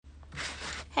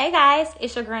Hey guys,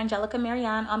 it's your girl Angelica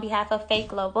Marion on behalf of Fate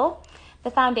Global, the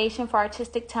Foundation for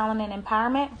Artistic Talent and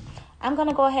Empowerment. I'm going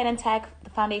to go ahead and tag the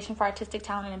Foundation for Artistic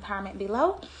Talent and Empowerment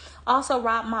below. Also,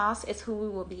 Rob Moss is who we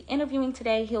will be interviewing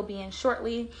today. He'll be in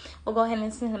shortly. We'll go ahead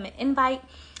and send him an invite.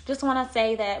 Just want to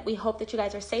say that we hope that you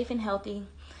guys are safe and healthy,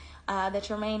 that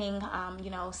you're remaining,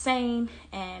 sane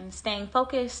and staying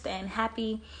focused and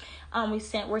happy.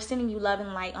 We're sending you love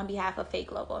and light on behalf of Fate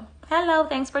Global. Hello,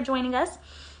 thanks for joining us.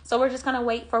 So we're just going to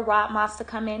wait for Rob Moss to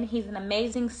come in. He's an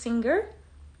amazing singer.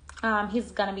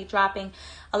 He's going to be dropping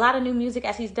a lot of new music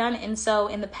as he's done in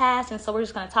the past. And so we're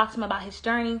just going to talk to him about his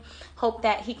journey. Hope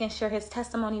that he can share his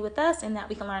testimony with us and that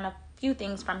we can learn a few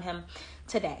things from him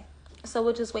today. So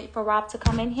we'll just wait for Rob to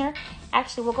come in here.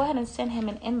 Actually, we'll go ahead and send him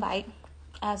an invite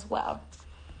as well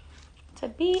to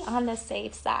be on the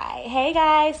safe side. Hey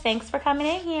guys, thanks for coming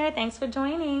in here. Thanks for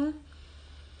joining.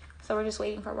 So we're just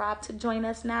waiting for Rob to join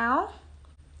us now.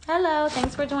 Hello,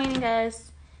 thanks for joining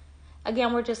us.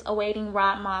 Again, we're just awaiting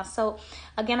Rob Moss. So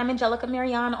again, I'm Angelica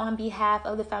Marion on behalf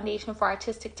of the Foundation for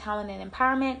Artistic Talent and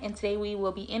Empowerment. And today we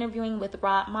will be interviewing with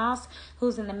Rob Moss,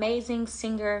 who's an amazing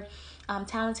singer,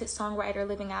 talented songwriter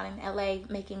living out in LA,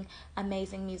 making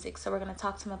amazing music. So we're going to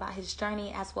talk to him about his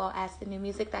journey as well as the new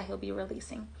music that he'll be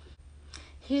releasing.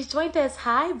 He's joined us.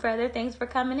 Hi, brother. Thanks for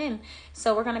coming in.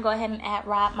 So we're going to go ahead and add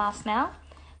Rob Moss now.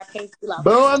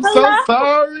 Bro, I'm so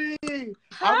sorry. Hi.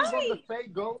 I was on the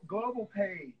Fate Global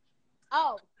page.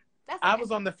 Oh, that's okay. I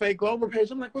was on the Fate Global page.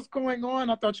 I'm like, what's going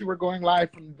on? I thought you were going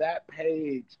live from that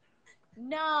page.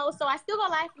 No, so I still go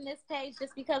live from this page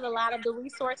just because a lot of the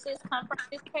resources come from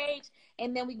this page,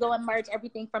 and then we go and merge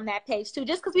everything from that page too,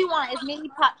 just because we want as many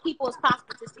people as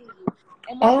possible to see you.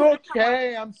 And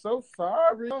okay, I'm so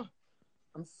sorry.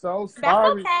 I'm so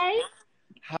sorry. That's okay.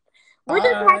 We're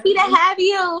just happy to have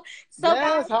you. So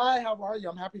yes, hi, how are you?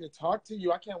 I'm happy to talk to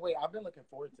you. I can't wait. I've been looking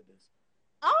forward to this.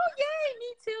 Oh, yay,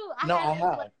 me too. I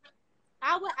have.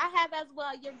 I have as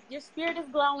well. Your spirit is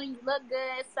glowing. You look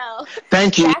good. So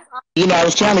thank you. Awesome. You know, I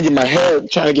was trying to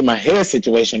get my hair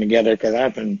situation together because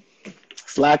I've been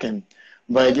slacking.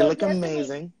 But you look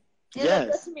amazing.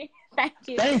 Yes. Thank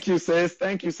you. Thank you, sis.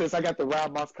 Thank you, sis. I got the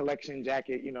Rob Moss collection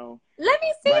jacket, Let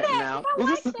me see right that. now.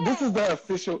 This is the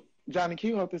official. Johnny, can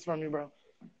you hold this for me, bro?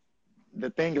 The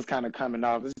thing is kind of coming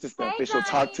off. This is just the official Johnny.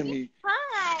 Talk to Me.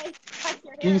 Hi.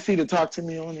 Can you see the Talk to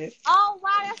Me on it? Oh, wow.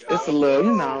 That's so it's a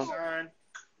little, cool.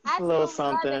 It's a little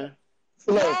something. It's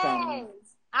a little something.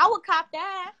 I would cop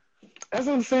that. That's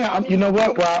what I'm saying. You know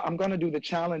what? Well, I'm going to do the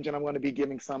challenge, and I'm going to be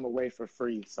giving some away for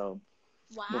free. So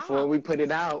before we put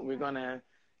it out, we're going to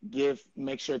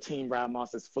make sure Team Rob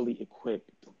Moss is fully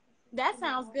equipped. That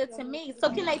sounds good to me.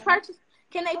 So can they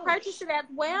purchase it as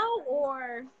well,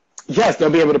 or? Yes, they'll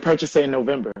be able to purchase it in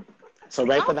November. So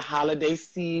for the holiday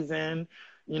season,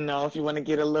 if you want to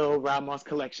get a little Rob Moss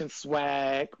collection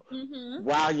swag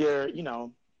while you're,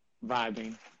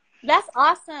 vibing. That's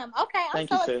awesome. Okay, I'm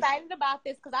so excited about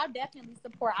this because I'll definitely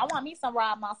support. I want me some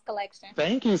Rob Moss collection.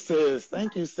 Thank you, sis.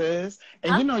 And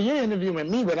you're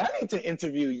interviewing me, but I need to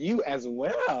interview you as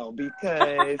well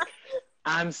because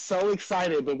I'm so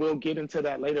excited, but we'll get into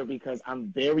that later because I'm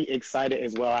very excited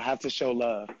as well. I have to show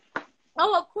love.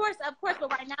 Oh, of course.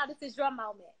 But right now, this is your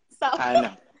moment. So I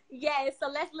know. Yes, so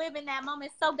let's live in that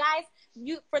moment. So, guys,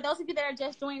 for those of you that are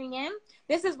just joining in,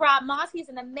 this is Rob Moss. He's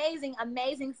an amazing,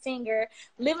 amazing singer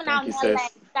living out in LA.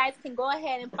 You guys can go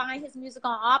ahead and find his music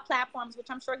on all platforms, which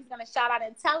I'm sure he's going to shout out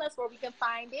and tell us where we can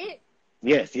find it.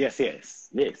 Yes. You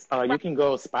can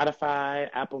go Spotify,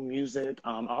 Apple Music.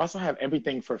 I also have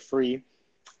everything for free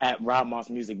at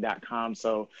robmossmusic.com.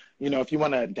 So, if you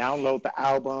want to download the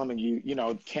album and you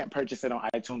can't purchase it on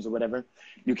iTunes or whatever,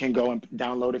 you can go and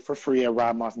download it for free at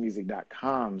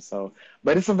robmossmusic.com. So,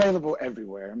 but it's available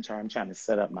everywhere. I'm trying to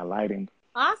set up my lighting.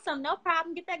 Awesome. No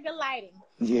problem. Get that good lighting.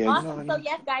 Yeah. Awesome. So,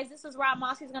 yes, guys, this is Rob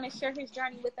Moss. He's going to share his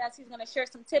journey with us. He's going to share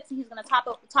some tips, and he's going to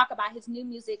talk about his new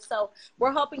music. So,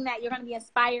 we're hoping that you're going to be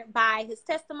inspired by his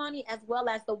testimony as well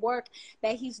as the work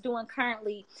that he's doing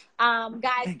currently.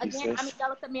 Guys, again, I'm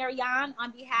Angelica Marion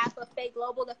on behalf of Fate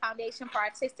Global, the Foundation for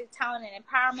Artistic Talent and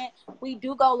Empowerment. We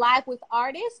do go live with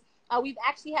artists. We've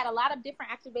actually had a lot of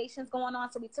different activations going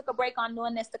on, so we took a break on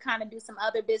doing this to kind of do some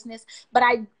other business. But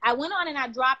I went on and I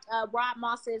dropped Rob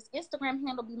Moss's Instagram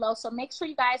handle below, so make sure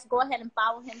you guys go ahead and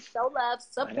follow him, show love,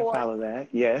 support. Follow that.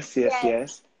 Yes.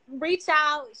 Reach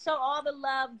out, show all the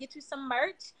love, get you some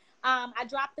merch. I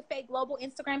dropped the Fate Global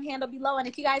Instagram handle below, and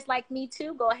if you guys like me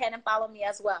too, go ahead and follow me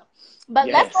as well. But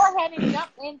let's go ahead and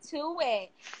jump into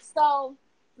it. So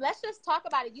let's just talk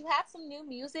about it. You have some new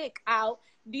music out.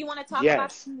 Do you want to talk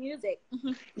about some music?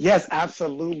 Yes,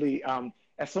 absolutely.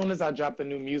 as soon as I dropped the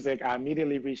new music, I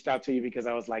immediately reached out to you because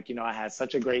I was like, you know, I had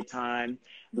such a great time.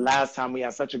 Last time we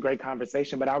had such a great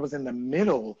conversation, but I was in the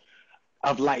middle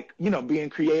of like, you know,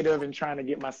 being creative and trying to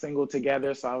get my single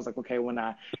together. So I was like, okay, when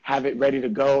I have it ready to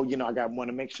go, you know, want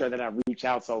to make sure that I reach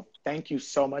out. So thank you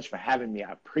so much for having me.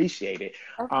 I appreciate it.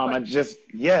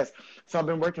 Yes. So I've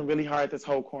been working really hard this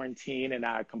whole quarantine, and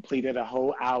I completed a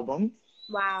whole album.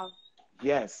 Wow.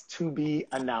 Yes, to be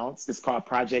announced. It's called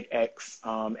Project X.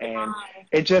 And Wow.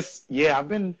 it just, yeah, I've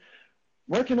been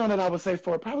working on it, I would say,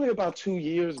 for probably about 2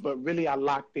 years, but really I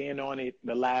locked in on it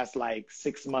the last like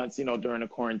 6 months, you know, during the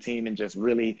quarantine, and just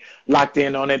really locked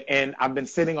in on it. And I've been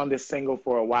sitting on this single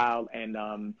for a while,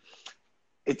 and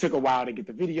it took a while to get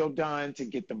the video done, to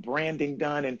get the branding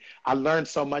done. And I learned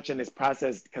so much in this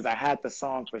process because I had the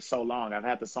song for so long. I've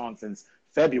had the song since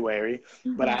February,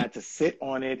 but I had to sit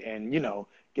on it and, you know,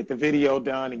 get the video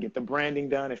done and get the branding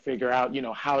done and figure out, you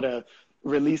know, how to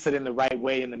release it in the right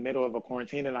way in the middle of a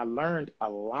quarantine. And I learned a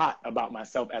lot about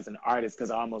myself as an artist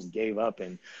because I almost gave up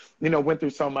and, you know, went through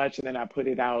so much. And then I put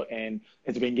it out, and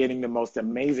it's been getting the most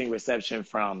amazing reception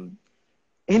from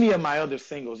any of my other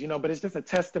singles, you know, but it's just a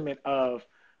testament of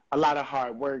a lot of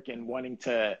hard work and wanting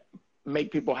to make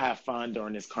people have fun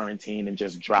during this quarantine and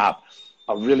just drop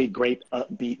a really great,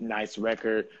 upbeat, nice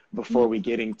record before we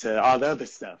get into all the other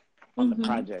stuff on the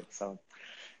project. So,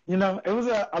 you know, it was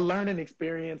a learning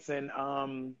experience,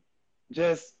 and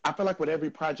just, I feel like with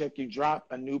every project you drop,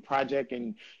 a new project,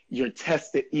 and you're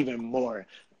tested even more.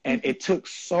 And it took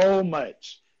so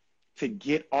much to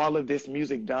get all of this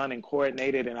music done and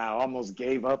coordinated, and I almost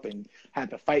gave up and had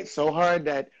to fight so hard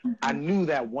that I knew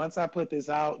that once I put this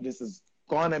out, this is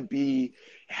gonna be,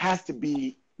 it has to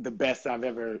be the best I've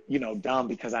ever, you know, done,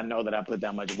 because I know that I put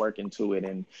that much work into it,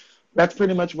 and that's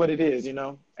pretty much what it is, you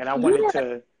know. And I wanted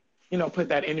to, you know, put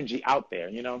that energy out there,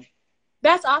 you know.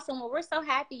 That's awesome. Well, we're so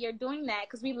happy you're doing that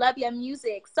because we love your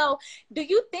music. So do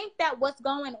you think that what's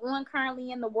going on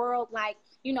currently in the world, like,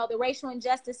 you know, the racial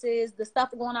injustices, the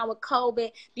stuff going on with COVID,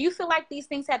 do you feel like these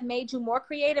things have made you more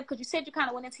creative? Because you said you kind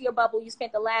of went into your bubble. You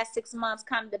spent the last 6 months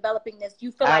kind of developing this. Do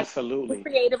you feel like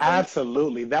creatively?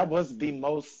 Absolutely. That was the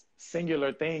most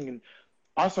singular thing. And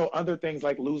also other things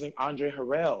like losing Andre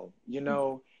Harrell. You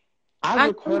know, I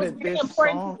recorded this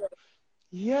song.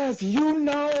 Yes, you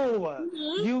know,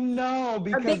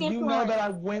 because you know that I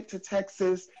went to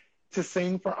Texas to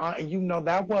sing for Aunt, and you know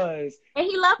that was and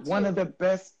he loved one of the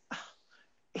best.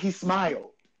 He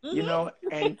smiled, you know,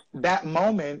 and that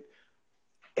moment,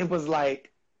 it was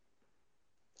like,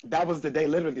 that was the day,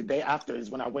 literally the day after is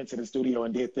when I went to the studio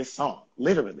and did this song,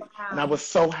 literally. Wow. And I was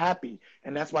so happy.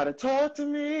 And that's why to talk to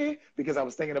me, because I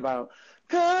was thinking about,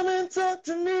 come and talk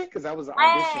to me, because that was an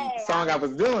audition song I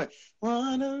was doing.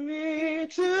 Wanna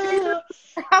meet you.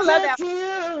 I love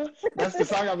that. That's the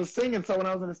song I was singing. So when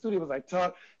I was in the studio, it was like,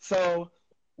 talk. So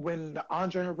when the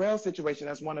Andre Harrell situation,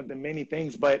 that's one of the many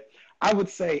things. But I would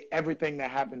say everything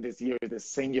that happened this year, this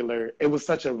singular, it was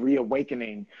such a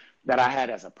reawakening that I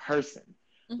had as a person.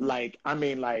 Like, I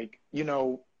mean, like, you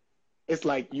know, it's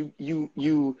like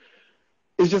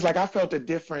it's just like I felt a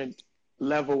different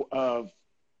level of,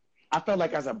 I felt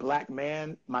like as a Black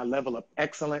man, my level of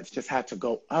excellence just had to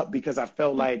go up, because I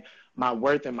felt like my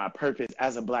worth and my purpose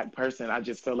as a Black person, I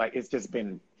just feel like it's just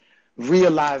been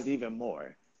realized even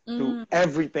more through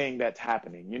everything that's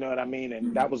happening. You know what I mean?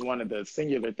 And that was one of the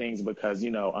singular things, because,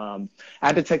 you know, I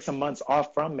had to take some months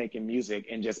off from making music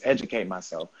and just educate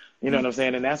myself. You know what I'm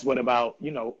saying? And that's what about,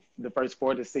 you know, the first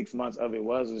 4 to 6 months of it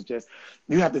was just,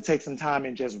 you have to take some time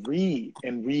and just read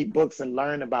books and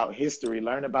learn about history,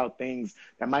 learn about things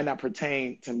that might not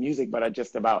pertain to music, but are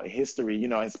just about history, you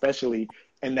know, especially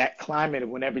in that climate of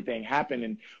when everything happened.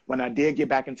 And when I did get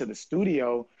back into the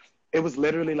studio, it was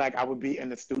literally like I would be in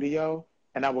the studio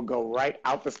and I would go right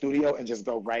out the studio and just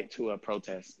go right to a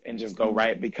protest and just go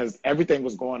right, because everything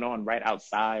was going on right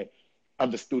outside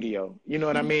of the studio, you know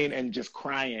what I mean? And just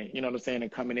crying, you know what I'm saying?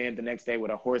 And coming in the next day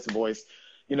with a hoarse voice,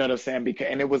 you know what I'm saying?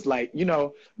 And it was like, you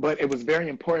know, but it was very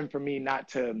important for me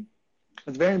it's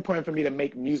very important for me to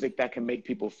make music that can make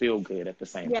people feel good at the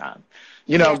same time.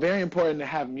 You know, very important to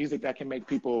have music that can make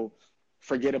people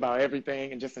forget about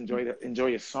everything and just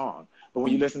enjoy a song. But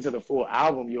when you listen to the full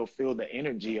album, you'll feel the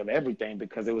energy of everything,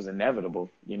 because it was inevitable,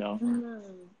 you know?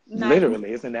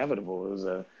 Literally, it's inevitable. It was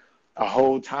a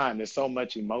whole time. There's so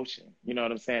much emotion, you know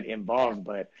what I'm saying, involved.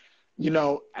 But, you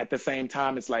know, at the same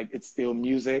time, it's like, it's still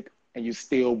music and you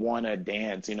still want to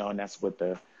dance, you know, and that's what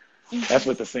the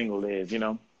single is, you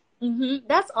know?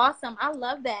 That's awesome. I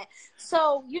love that.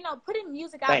 So, putting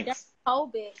music out during Thanks.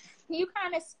 COVID, can you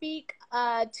kind of speak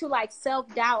to like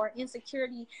self-doubt or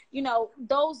insecurity?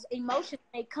 Those emotions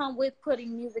may come with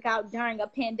putting music out during a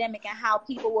pandemic and how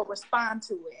people will respond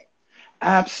to it.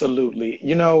 Absolutely.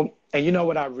 And you know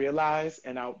what I realized,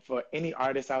 and for any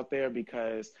artist out there,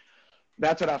 because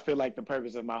that's what I feel like the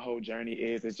purpose of my whole journey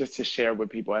is just to share with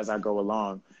people as I go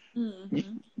along. Mm-hmm.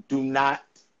 Do not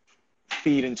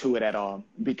feed into it at all,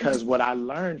 because what I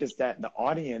learned is that the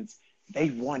audience, they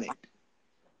want it.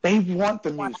 They want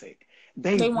the music.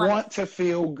 They They want want to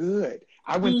feel good.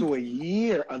 I went it. through a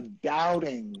year of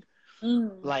doubting.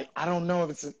 Mm-hmm. Like, I don't know if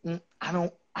it's, I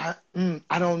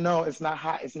don't know. It's not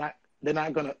hot. It's not, they're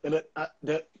not going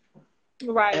to,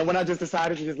 Right. and when I just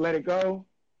decided to just let it go,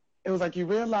 it was like you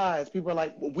realize people are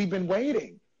like, well, we've been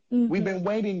waiting. We've Mm-hmm. been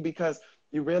waiting because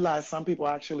you realize some people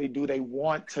actually do. They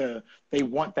want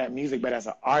that music. But as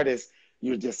an artist,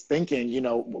 you're just thinking,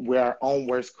 we're our own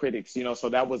worst critics, so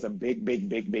that was a big, big,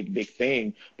 big, big, big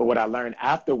thing. But what I learned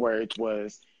afterwards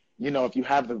was, if you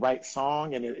have the right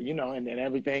song and, and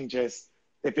everything, just,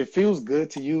 if it feels good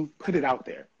to you, put it out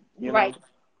there, Right.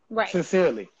 Right.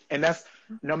 sincerely. And that's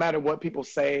no matter what people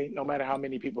say, no matter how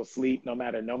many people sleep, no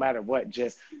matter what,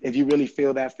 just if you really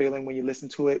feel that feeling when you listen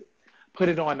to it, put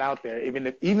it on out there,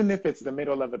 even if it's the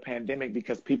middle of a pandemic,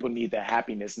 because people need that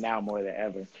happiness now more than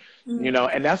ever. Mm-hmm.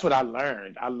 And that's what I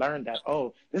learned. I learned that,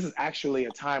 oh, this is actually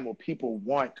a time where people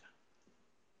want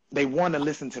to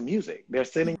listen to music. They're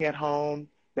sitting at home,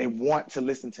 they want to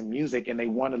listen to music, and they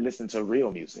want to listen to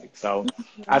real music. So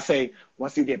I say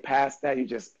once you get past that, you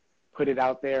just put it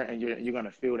out there, and you're gonna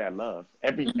feel that love.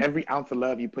 Every ounce of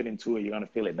love you put into it, you're gonna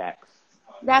feel it back.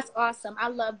 That's awesome. I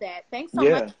love that. Thanks so much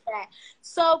Yeah. for that.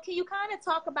 So, can you kind of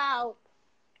talk about,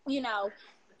 you know,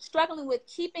 struggling with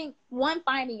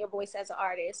finding your voice as an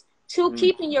artist, two, Mm.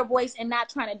 keeping your voice and not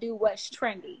trying to do what's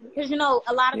trendy? Because,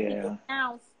 a lot of people Yeah.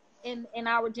 sounds in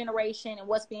our generation and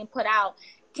what's being put out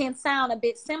can sound a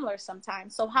bit similar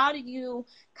sometimes. So, how do you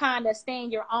kind of stay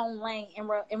in your own lane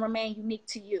and remain unique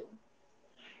to you?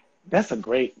 That's a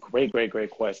great, great, great,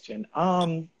 great question.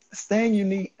 Staying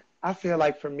unique, I feel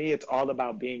like for me, it's all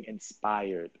about being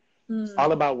inspired. It's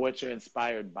all about what you're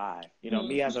inspired by.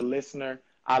 Me as Mm-hmm. a listener,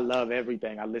 I love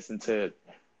everything. I listen to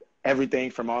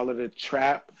everything from all of the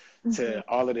trap Mm-hmm. to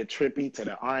all of the trippy to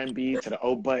the R&B to the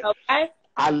but Okay.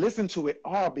 I listen to it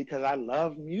all because I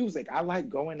love music. I like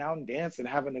going out and dancing,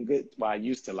 having a good, well, I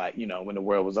used to like, when the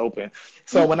world was open.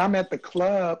 So when I'm at the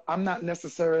club, I'm not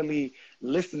necessarily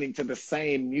listening to the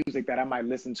same music that I might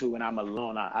listen to when I'm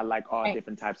alone. I like all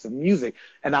different types of music,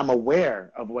 and I'm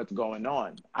aware of what's going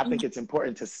on. I think it's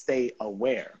important to stay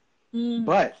aware. Mm-hmm.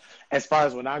 But as far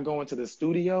as when I go into the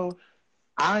studio,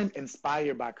 I'm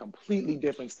inspired by completely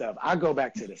different stuff. I go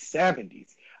back to the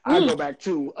 70s. I go back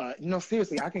to,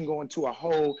 seriously, I can go into a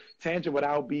whole tangent where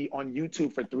I'll be on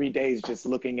YouTube for 3 days just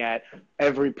looking at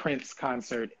every Prince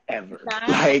concert ever. Nice.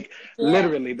 Like, Yeah.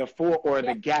 literally, the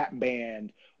Yeah. Gap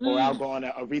Band, or I'll go on to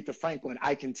Aretha Franklin,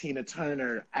 Ike and Tina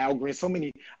Turner, Al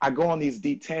Green, I go on these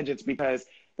deep tangents because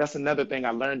that's another thing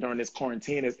I learned during this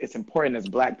quarantine is it's important as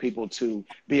Black people to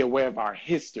be aware of our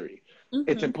history.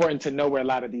 It's important to know where a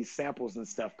lot of these samples and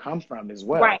stuff come from as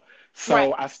well. Right. So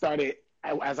Right. I started,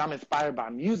 as I'm inspired by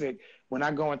music, when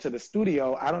I go into the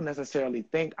studio, I don't necessarily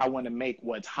think I want to make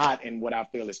what's hot and what I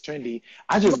feel is trendy.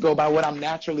 I just go by what I'm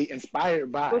naturally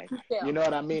inspired by. What you You feel. know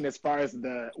what I mean? As far as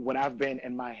what I've been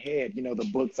in my head, the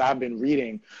books I've been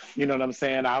reading, you know what I'm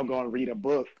saying? I'll go and read a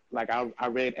book. Like I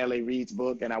read L.A. Reid's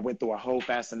book, and I went through a whole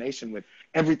fascination with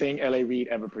everything L.A. Reid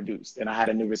ever produced. And I had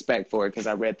a new respect for it because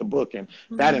I read the book, and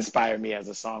that inspired me as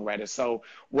a songwriter. So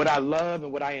what I love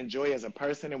and what I enjoy as a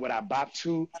person and what I bop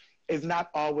to is not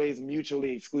always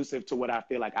mutually exclusive to what I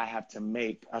feel like I have to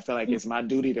make. I feel like it's my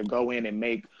duty to go in and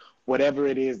make whatever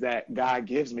it is that God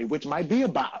gives me, which might be a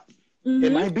bop.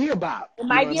 It might be a bop. It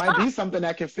might be It a might be lot. something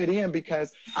that can fit in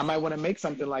because I might want to make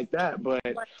something like that. But,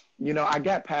 I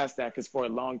got past that because for a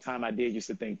long time I did used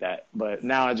to think that. But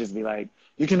now I just be like,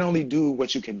 you can only do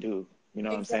what you can do. You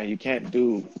know what I'm saying? You can't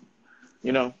do,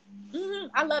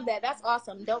 I love that. That's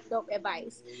awesome. Dope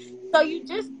advice. So you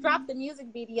just dropped the music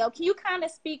video. Can you kind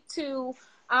of speak to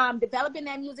developing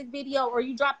that music video, or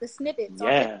you dropped the snippets on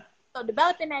Facebook? Yeah. So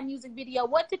developing that music video,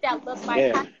 what did that look like?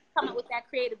 Yeah. How did you come up with that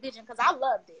creative vision? Because I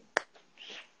loved it.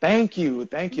 Thank you.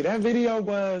 Thank you. That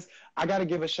video I got to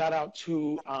give a shout out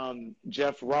to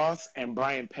Jeff Ross and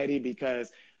Brian Petty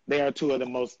because they are two of the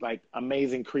most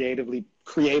amazing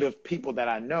creative people that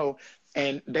I know.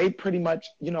 And they pretty much,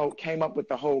 came up with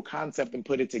the whole concept and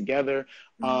put it together.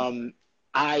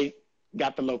 I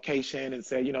got the location and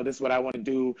said, this is what I want to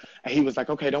do. And he was like,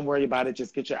 okay, don't worry about it.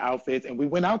 Just get your outfits. And we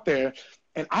went out there,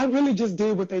 and I really just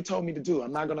did what they told me to do.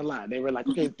 I'm not going to lie. They were like,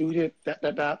 okay, do it,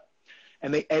 that.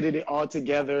 And they edited it all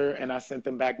together, and I sent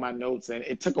them back my notes. And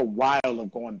it took a while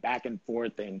of going back and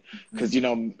forth, and because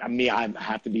I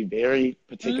have to be very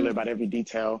particular about every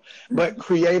detail. But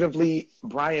creatively,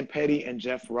 Brian Petty and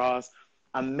Jeff Ross,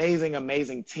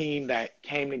 amazing team that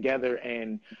came together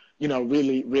and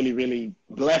really, really, really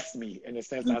blessed me in a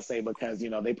sense, I say, because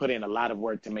they put in a lot of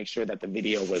work to make sure that the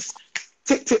video was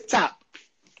tip top.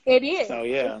 It is. So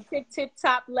yeah, it's tip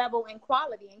top level in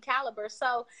quality and caliber.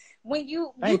 So when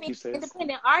you meet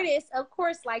independent artists, of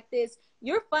course, like this,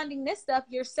 you're funding this stuff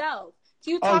yourself.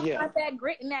 Can you talk about that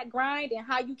grit and that grind and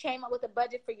how you came up with a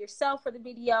budget for yourself for the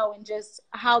video and just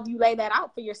how you lay that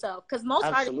out for yourself? Because most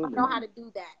artists don't know how to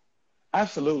do that.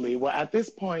 Absolutely. Well, at this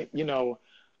point,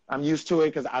 I'm used to it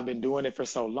because I've been doing it for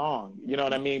so long. You know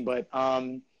what I mean? But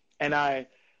and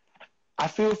I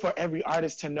feel for every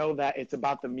artist to know that it's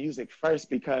about the music first,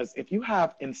 because if you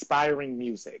have inspiring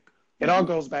music, it all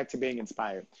goes back to being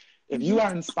inspired. If you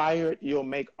are inspired, you'll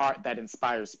make art that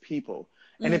inspires people.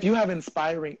 And if you have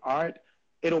inspiring art,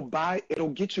 it'll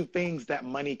get you things that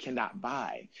money cannot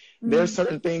buy. There's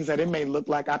certain things that it may look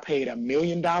like I paid $1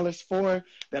 million for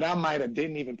that I might have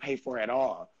didn't even pay for at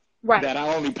all. Right. That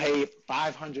I only paid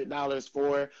 $500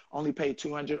 for, only paid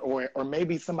 $200, or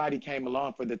maybe somebody came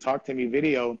along for the Talk to Me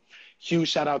video. Huge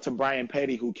shout out to Brian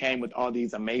Petty, who came with all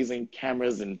these amazing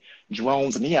cameras and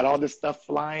drones, and he had all this stuff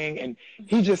flying, and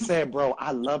he just said, bro,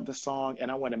 I love the song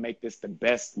and I want to make this the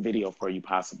best video for you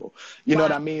possible. You know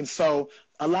what I mean? So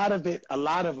a lot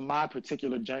of my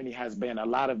particular journey has been a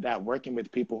lot of that, working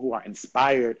with people who are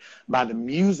inspired by the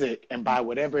music and by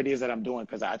whatever it is that I'm doing,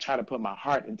 because I try to put my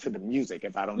heart into the music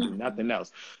if I don't do nothing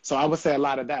else. So I would say a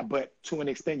lot of that, but to an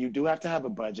extent, you do have to have a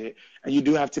budget and you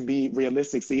do have to be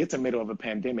realistic. See, it's the middle of a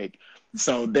pandemic,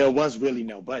 so there was really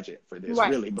no budget for this,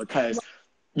 really, because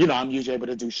I'm usually able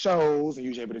to do shows and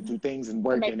usually able to do things and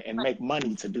work and make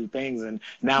money to do things. And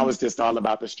now it's just all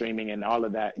about the streaming and all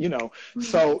of that,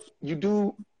 So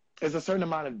there's a certain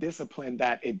amount of discipline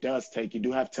that it does take. You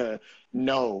do have to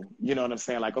know, you know what I'm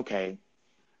saying? Like, okay,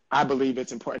 I believe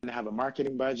it's important to have a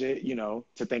marketing budget,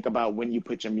 to think about when you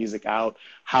put your music out,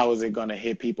 how is it going to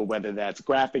hit people, whether that's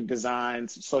graphic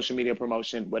designs, social media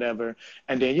promotion, whatever.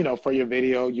 And then, for your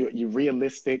video, you're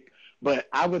realistic. But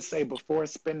I would say before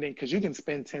spending, because you can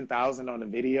spend $10,000 on a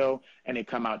video and it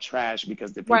come out trash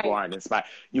because the people aren't inspired.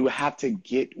 You have to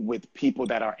get with people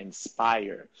that are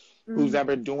inspired. Who's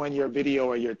ever doing your video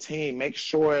or your team, make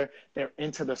sure they're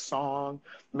into the song,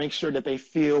 make sure that they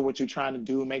feel what you're trying to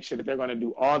do, make sure that they're going to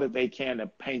do all that they can to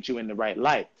paint you in the right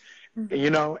light.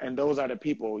 And those are the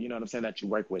people, you know what I'm saying, that you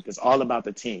work with. It's all about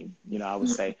the team, I would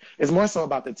say. It's more so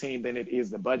about the team than it is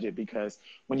the budget, because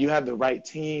when you have the right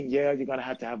team, you're going to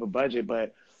have a budget,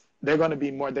 but they're going to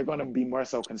be more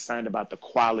so concerned about the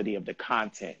quality of the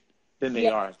content than they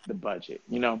are the budget,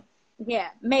 Yeah,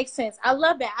 makes sense. I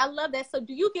love that. So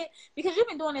do you because you've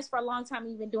been doing this for a long time,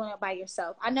 you've been doing it by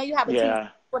yourself. I know you have a team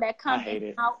for that comes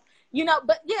out,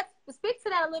 but speak to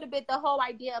that a little bit, the whole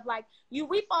idea of like, you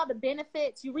reap all the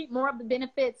benefits, you reap more of the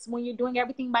benefits when you're doing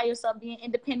everything by yourself, being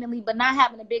independently, but not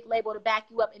having a big label to back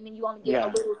you up, and then you only get a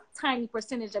little tiny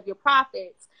percentage of your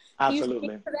profits. Absolutely. Can you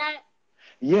speak to that?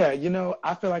 Yeah,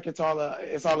 I feel like it's all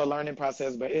a learning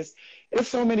process, but it's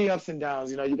so many ups and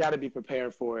downs. You got to be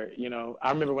prepared for it.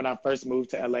 I remember when I first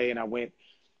moved to LA and I went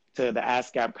to the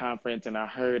ASCAP conference and I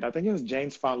think it was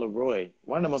James Fauntleroy,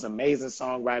 one of the most amazing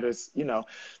songwriters.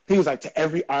 He was like, to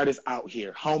every artist out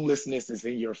here, homelessness is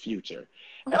in your future.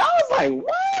 And I was like,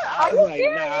 what? I was like,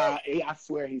 nah, I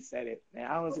swear he said it. And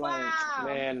I was like,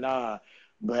 man, nah.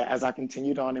 But as I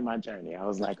continued on in my journey, I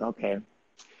was like, okay,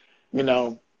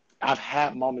 I've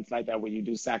had moments like that where you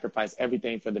do sacrifice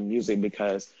everything for the music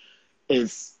because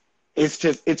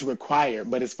it's required.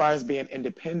 But as far as being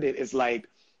independent, it's like,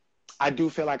 I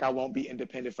do feel like I won't be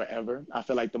independent forever. I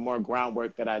feel like the more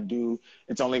groundwork that I do,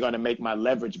 it's only going to make my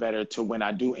leverage better to when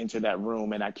I do enter that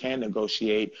room and I can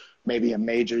negotiate maybe a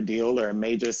major deal or a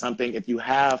major something. If you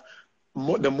have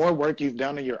the more work you've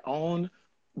done on your own,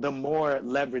 the more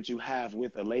leverage you have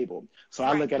with a label. So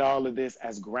I look at all of this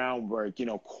as groundwork,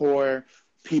 core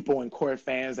people and core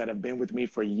fans that have been with me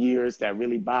for years that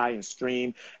really buy and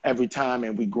stream every time,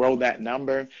 and we grow that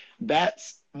number.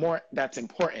 That's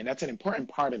important. That's an important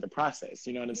part of the process.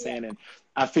 You know what I'm saying? And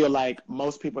I feel like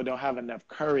most people don't have enough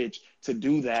courage to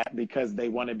do that because they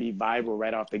want to be viral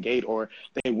right off the gate, or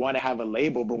they want to have a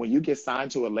label. But when you get signed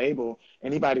to a label,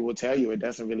 anybody will tell you it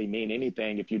doesn't really mean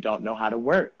anything if you don't know how to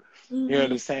work. You know what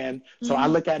Mm-hmm. I'm saying? So I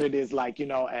Mm-hmm. look at it as like,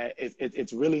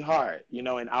 it's really hard,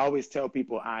 and I always tell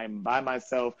people I'm by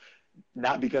myself,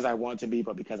 not because I want to be,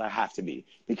 but because I have to be,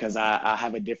 because I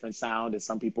have a different sound. And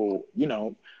some people,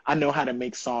 I know how to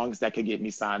make songs that could get me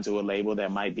signed to a label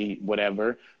that might be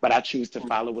whatever, but I choose to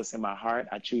follow what's in my heart.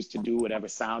 I choose to do whatever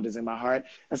sound is in my heart.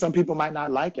 And some people might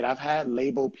not like it. I've had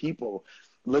label people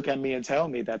look at me and tell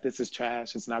me that this is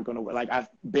trash. It's not going to work. Like, I've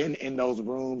been in those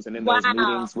rooms and in those Wow.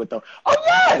 meetings with oh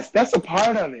yes, that's a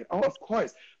part of it. Oh, of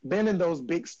course. Been in those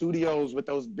big studios with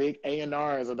those big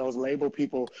A&Rs or those label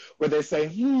people where they say,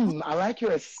 I like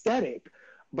your aesthetic,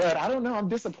 but I don't know, I'm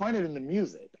disappointed in the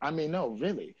music. I mean, no,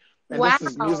 really. And this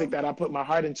is music Wow. that I put my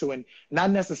heart into, and not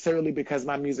necessarily because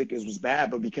my music was bad,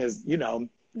 but because, They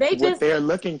what just, they're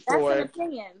looking that's an for,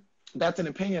 opinion. that's an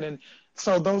opinion. And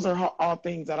so those are all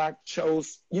things that I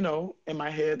chose, in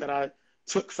my head, that I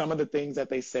took some of the things that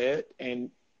they said and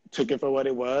took it for what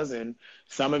it was. And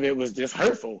some of it was just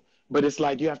hurtful. But it's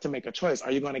like, you have to make a choice.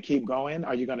 Are you going to keep going?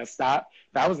 Are you going to stop?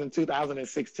 That was in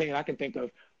 2016. I can think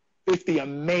of 50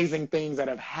 amazing things that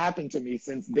have happened to me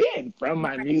since then from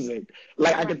my music.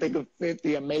 Like, I Right. can think of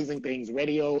 50 amazing things,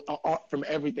 radio, from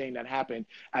everything that happened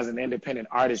as an independent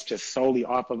artist, just solely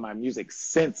off of my music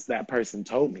since that person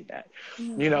told me that.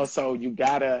 Mm-hmm.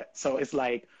 So it's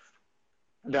like,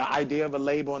 the idea of a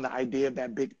label and the idea of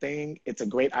that big thing, it's a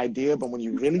great idea. But when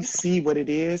you really see what it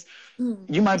is,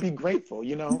 you might be grateful.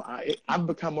 I've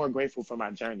become more grateful for my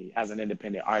journey as an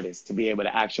independent artist, to be able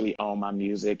to actually own my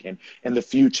music, and in the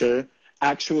future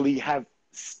actually have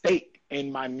stake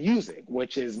in my music,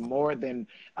 which is more than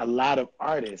a lot of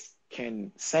artists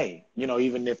can say,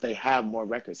 even if they have more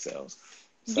record sales.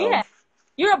 So Yeah.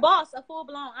 You're a boss, a full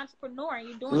blown entrepreneur, and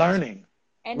you're doing it. learning,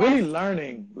 And really that's,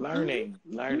 learning,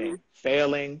 hmm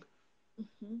failing,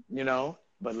 hmm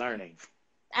but learning.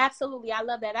 absolutely. I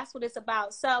love that. That's what it's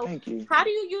about. So, Thank you. how do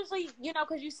you usually,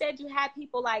 because you said you had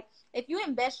people like, if you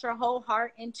invest your whole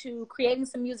heart into creating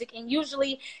some music, and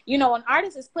usually, an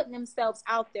artist is putting themselves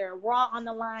out there raw on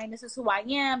the line. This is who I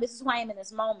am. This is who I am in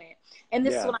this moment. And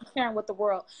this is Yeah. what I'm sharing with the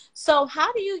world. So,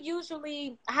 how do you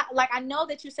usually, like, I know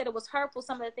that you said it was hurtful,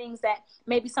 some of the things that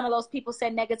maybe some of those people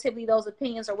said negatively, those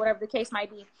opinions or whatever the case might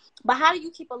be. But how do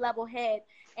you keep a level head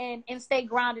and stay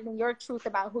grounded in your truth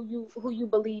about who you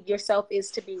believe yourself is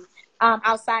to be,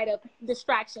 outside of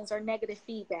distractions or negative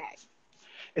feedback?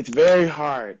 It's very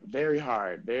hard, very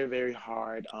hard, very, very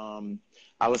hard.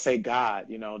 I would say God,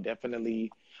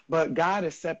 definitely, but God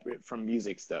is separate from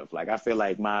music stuff. Like, I feel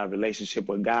like my relationship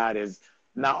with God is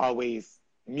not always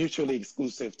mutually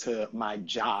exclusive to my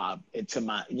job and to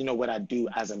my, what I do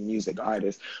as a music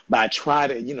artist. But I try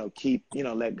to, keep,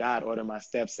 let God order my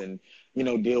steps, and,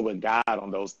 deal with God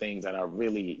on those things that are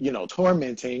really,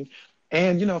 tormenting.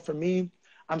 And, for me,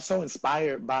 I'm so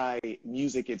inspired by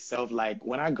music itself. Like,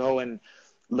 when I go and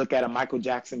look at a Michael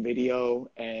Jackson video,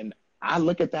 and I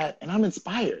look at that and I'm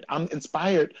inspired. I'm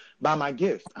inspired by my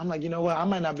gift. I'm like, you know what? I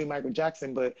might not be Michael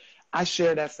Jackson, but I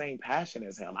share that same passion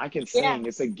as him. I can Yeah, sing.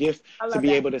 It's a gift I to love be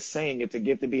that. able to sing. It's a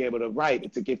gift to be able to write.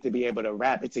 It's a gift to be able to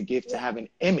rap. It's a gift to Yeah. have an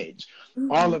image.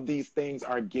 Mm-hmm. All of these things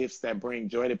are gifts that bring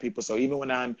joy to people. So even when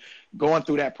I'm going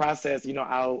through that process,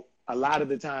 I'll a lot of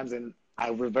the times, and I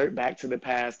revert back to the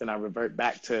past, and I revert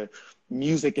back to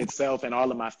music itself and all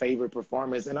of my favorite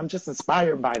performers, and I'm just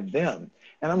inspired by them.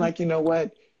 And I'm like, you know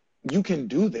what? You can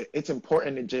do that. It's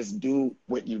important to just do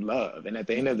what you love. And at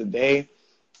the end of the day,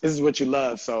 this is what you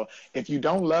love. So if you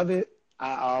don't love it,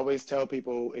 I always tell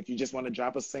people, if you just want to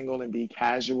drop a single and be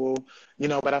casual,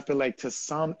 but I feel like to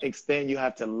some extent you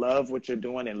have to love what you're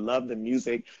doing and love the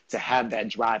music to have that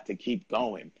drive to keep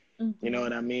going. You know Mm-hmm.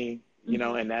 what I mean?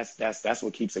 Mm-hmm. And that's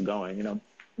what keeps it going.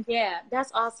 Yeah,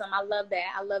 that's awesome. I love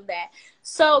that. I love that.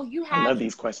 So you I have, love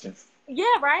these questions. yeah,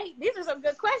 right. These are some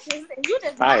good questions, and you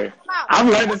just knocked Fire. them out. I'm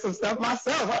learning some stuff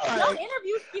myself. Your I'm like,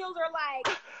 interview skills are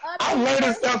like up I'm learning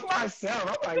here. stuff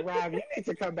myself. I'm like, Rob, you need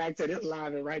to come back to this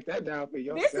line and write that down for This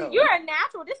is, yourself. you're a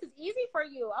natural. This is easy for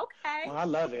you. Okay. Well, I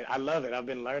love it. I love it. I've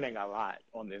been learning a lot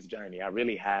on this journey. I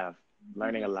really have.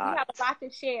 Learning a You lot. have a lot to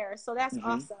share, so that's Hmm.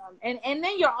 awesome. And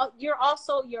then you're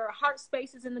also, your heart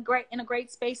space is in a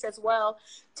great space as well,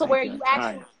 to where Thank you. you I'm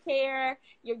actually trying. care,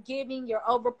 you're giving, you're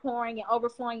overpouring and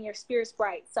overflowing, your spirit's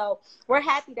bright. So we're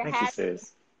happy to Thank you, have you.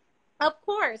 sis. Of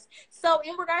course. So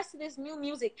in regards to this new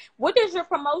music, what does your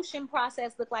promotion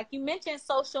process look like? You mentioned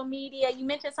social media, you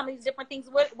mentioned some of these different things.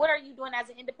 What are you doing as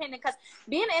an independent? Because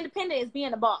being an independent is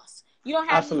being a boss. You don't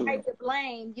have anybody Absolutely. to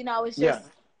blame. It's Yeah.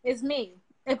 just, it's me.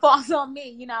 It falls on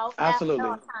me, at all Absolutely.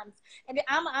 times. And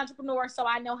I'm an entrepreneur, so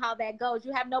I know how that goes.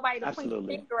 You have nobody to point the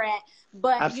Absolutely. finger at,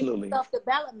 but Absolutely.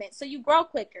 self-development. So you grow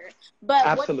quicker. But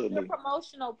what does your Absolutely.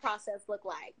 promotional process look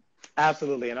like?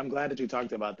 Absolutely. And I'm glad that you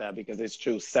talked about that because it's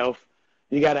true.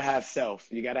 You got to have self.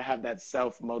 You got to have that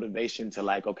self motivation to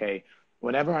like, okay,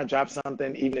 whenever I drop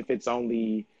something, even if it's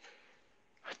only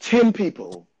 10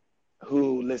 people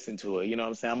who listen to it, you know what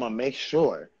I'm saying? I'm going to make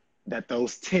sure that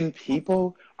those 10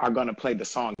 people are going to play the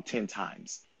song 10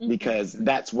 times because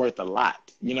that's worth a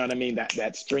lot. You know what I mean?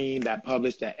 That stream, that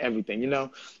publish, that everything, you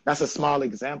know, that's a small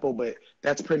example, but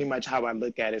that's pretty much how I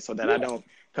look at it so that I don't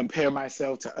compare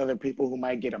myself to other people who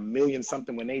might get a million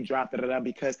something when they drop it,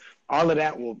 because all of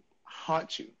that will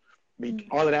haunt you.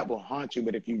 All of that will haunt you.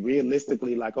 But if you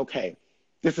realistically like, okay,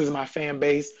 this is my fan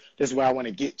base, this is where I want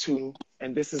to get to,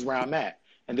 and this is where I'm at,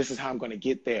 and this is how I'm going to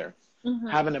get there.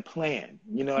 Having a plan,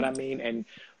 you know what I mean? And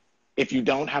if you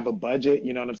don't have a budget,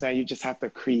 you know what I'm saying? You just have to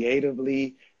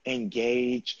creatively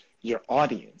engage your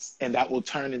audience, and that will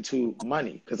turn into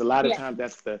money. Because a lot of times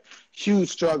that's the huge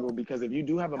struggle, because if you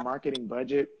do have a marketing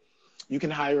budget, you can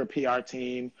hire a PR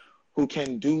team who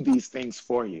can do these things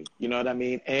for you. You know what I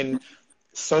mean? And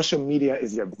social media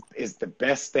is the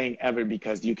best thing ever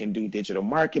because you can do digital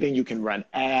marketing, you can run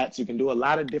ads, you can do a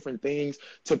lot of different things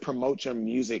to promote your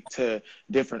music to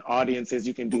different audiences.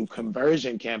 You can do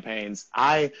conversion campaigns.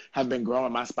 I have been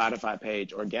growing my Spotify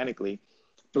page organically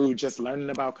through just learning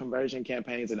about conversion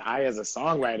campaigns. And I, as a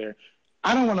songwriter,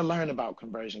 I don't want to learn about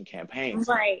conversion campaigns.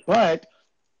 Right. But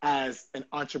as an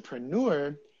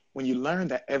entrepreneur, when you learn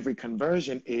that every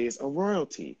conversion is a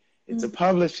royalty, it's a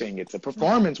publishing, it's a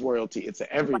performance royalty, it's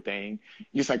a everything,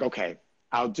 you're like, okay,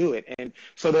 I'll do it. And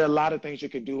so there are a lot of things you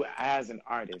could do as an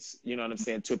artist, you know what I'm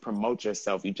saying, to promote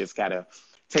yourself. You just got to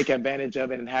take advantage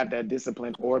of it and have that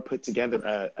discipline, or put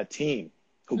together a team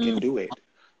who can do it.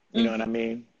 You know what I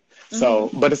mean? So,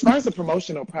 but as far as the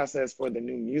promotional process for the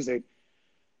new music,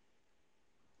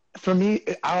 for me,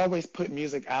 I always put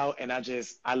music out and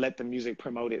I let the music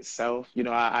promote itself. You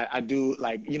know, I do,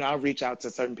 like, you know, I reach out to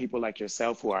certain people like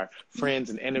yourself who are friends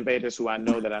and innovators who I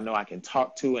know I can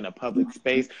talk to in a public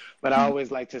space. But I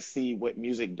always like to see what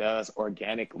music does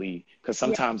organically, because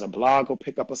sometimes a blog will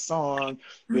pick up a song.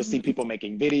 You'll see people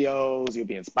making videos. You'll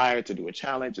be inspired to do a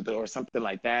challenge or something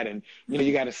like that. And, you know,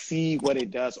 you got to see what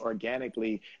it does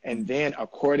organically. And then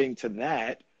according to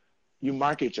that, you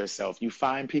market yourself. You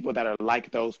find people that are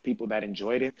like those people that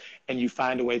enjoyed it, and you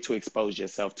find a way to expose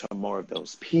yourself to more of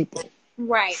those people.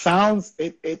 Right.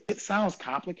 It sounds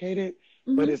complicated,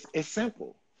 but it's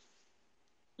simple.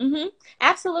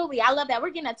 Absolutely. I love that.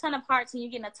 We're getting a ton of hearts and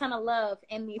you're getting a ton of love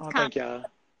in these Thank y'all.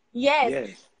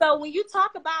 Yes. So when you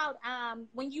talk about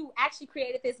when you actually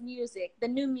created this music, the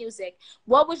new music,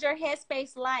 what was your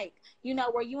headspace like? You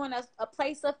know, were you in a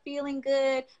place of feeling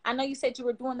good? I know you said you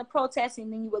were doing the protesting,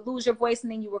 and then you would lose your voice,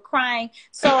 and then you were crying.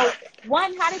 So,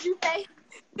 one, how did you say?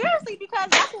 Seriously, because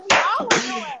that's what we all were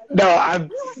doing. No, I'm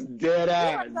dead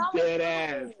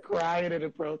ass, crying at a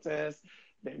protest.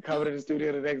 Then coming to the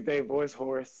studio the next day, voice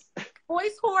hoarse,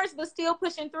 but still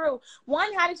pushing through.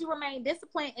 One, how did you remain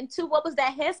disciplined? And two, what was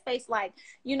that headspace like?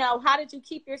 You know, how did you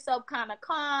keep yourself kind of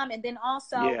calm? And then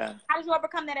also, how did you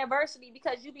overcome that adversity?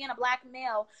 Because you being a Black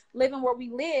male living where we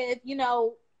live, you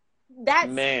know, that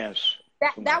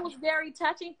was very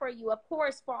touching for you, of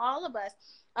course, for all of us.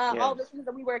 All the things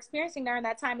that we were experiencing during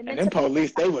that time. And then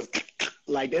police, they was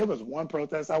like, there was one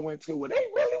protest I went to where they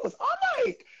really was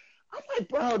I'm like,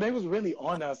 bro, they was really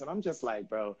on us. And I'm just like,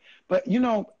 bro. But, you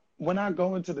know, when I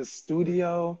go into the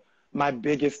studio, my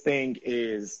biggest thing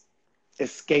is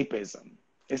escapism.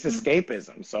 It's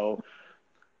escapism. So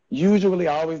usually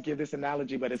I always give this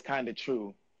analogy, but it's kind of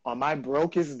true. On my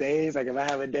brokest days, like if I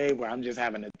have a day where I'm just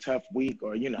having a tough week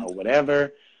or, you know,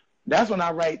 whatever, that's when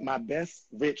I write my best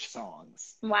rich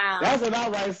songs. Wow. That's when I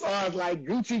write songs like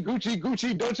Gucci, Gucci,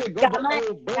 Gucci, Dolce, go,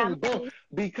 boom, boom.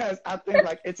 Because I think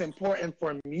like it's important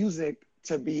for music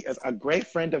to be, as a great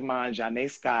friend of mine, Janae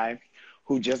Sky,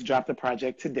 who just dropped a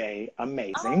project today.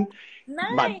 Amazing. Oh,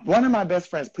 nice. One of my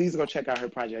best friends, please go check out her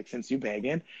project since you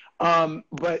begging.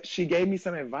 But she gave me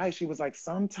some advice. She was like,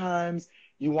 sometimes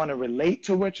you want to relate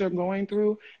to what you're going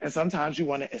through, and sometimes you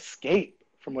want to escape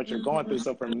from what you're going through.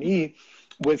 So for me,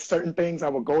 with certain things, I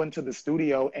would go into the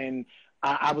studio, and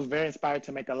I was very inspired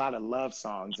to make a lot of love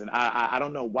songs. And I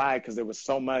don't know why, because there was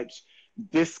so much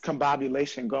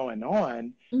discombobulation going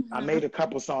on. I made a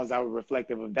couple songs that were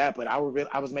reflective of that, but I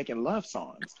was making love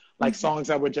songs, like songs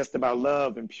that were just about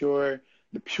love and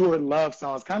the pure love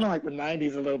songs, kind of like the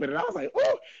 90s a little bit. And I was like,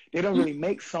 oh, they don't really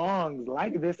make songs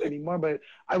like this anymore. But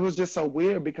I was just so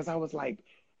weird because I was like,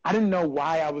 I didn't know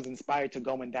why I was inspired to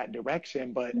go in that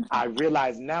direction, but I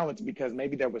realize now it's because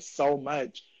maybe there was so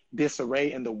much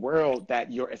disarray in the world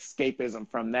that your escapism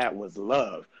from that was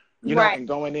love, you know, and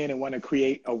going in and want to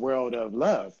create a world of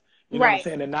love, You know what I'm Right.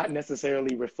 saying? And not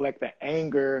necessarily reflect the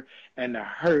anger and the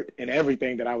hurt and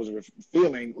everything that I was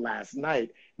feeling last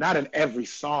night. Not in every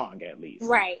song, at least.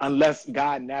 Right. Unless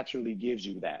God naturally gives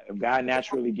you that. If God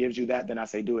naturally gives you that, then I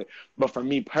say do it. But for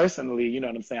me personally, you know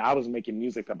what I'm saying? I was making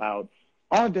music about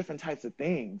all different types of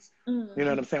things. Mm-hmm. You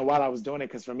know what I'm saying? While I was doing it,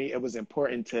 because for me, it was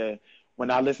important to, when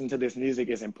I listen to this music,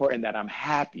 it's important that I'm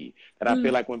happy. That I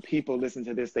feel like when people listen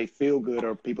to this, they feel good,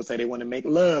 or people say they want to make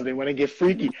love, they want to get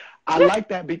freaky. I like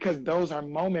that because those are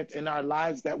moments in our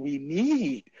lives that we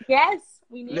need. Yes,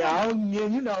 we need them.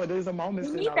 You know, there's a moments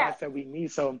We in need our that. lives that we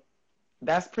need. So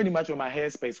that's pretty much what my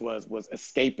headspace was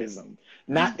escapism.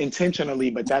 Not intentionally,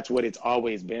 but that's what it's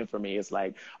always been for me. It's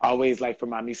like always like for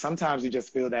me, sometimes you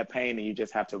just feel that pain and you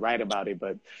just have to write about it.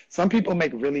 But some people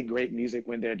make really great music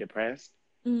when they're depressed.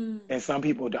 And some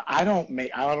people do. I don't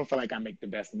feel like I make the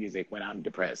best music when I'm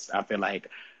depressed. I feel like,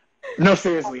 no,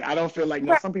 seriously, I don't feel like,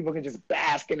 no, some people can just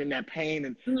bask in that pain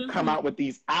and come out with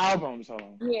these albums. Hold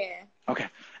on. Yeah. Okay.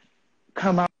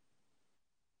 Come out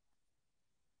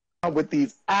with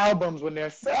these albums when they're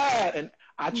sad. And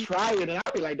I try it and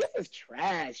I'll be like, this is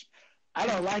trash. I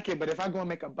don't like it. But if I go and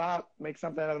make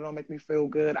something that don't make me feel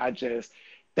good,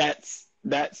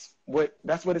 that's what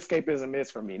escapism is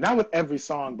for me. Not with every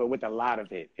song, but with a lot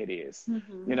of it is.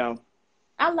 You know?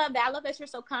 I love that. I love that you're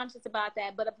so conscious about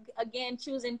that. But again,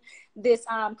 choosing this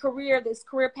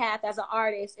career path as an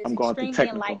artist is extremely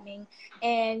enlightening.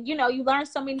 And you know, you learn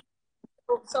so many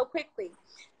so quickly.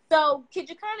 So could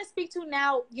you kind of speak to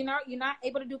now, you know, you're not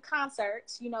able to do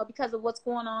concerts, you know, because of what's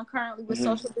going on currently with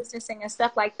social distancing and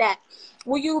stuff like that.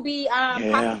 Will you be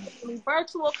possibly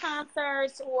virtual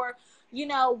concerts, or, you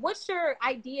know, what's your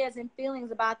ideas and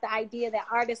feelings about the idea that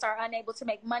artists are unable to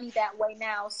make money that way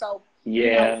now? So,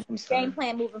 you know, game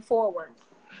plan moving forward.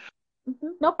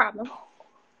 No problem.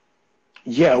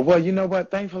 Yeah, well, you know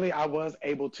what? Thankfully, I was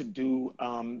able to do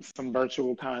some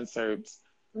virtual concerts.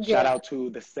 Shout out to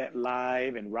the Set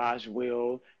Live and Raj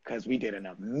Will, because we did an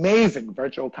amazing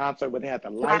virtual concert where they had the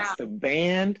lights, the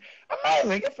band.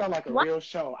 Amazing. It felt like a real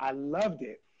show. I loved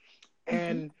it.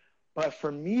 But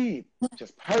for me,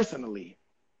 just personally,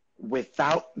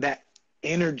 without that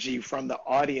energy from the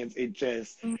audience, it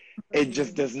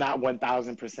just does not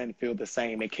 1000% feel the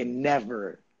same. It can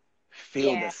never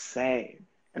feel the same.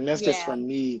 And that's just for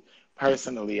me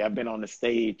personally. I've been on the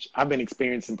stage. I've been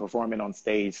experiencing performing on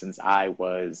stage since I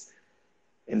was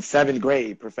in 7th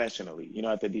grade professionally, you know,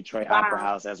 at the Detroit Opera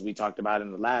House, as we talked about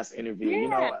in the last interview, you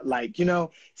know, like, you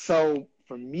know, so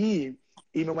for me,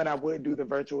 even when I would do the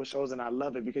virtual shows, and I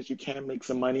love it because you can make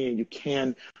some money and you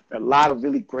can, a lot of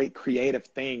really great creative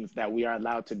things that we are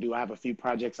allowed to do. I have a few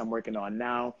projects I'm working on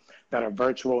now that are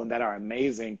virtual and that are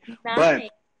amazing. But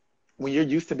when you're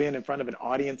used to being in front of an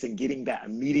audience and getting that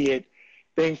immediate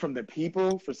thing from the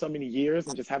people for so many years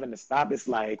and just having to stop, it's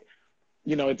like,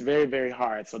 you know, it's very, very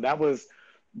hard. So that was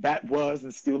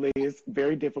and still is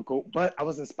very difficult, but I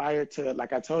was inspired to,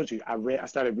 like I told you, I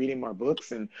started reading more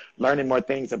books and learning more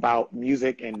things about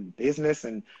music and business.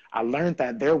 And I learned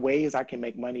that there are ways I can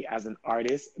make money as an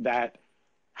artist that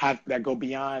go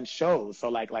beyond shows. So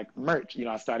like merch, you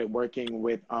know, I started working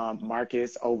with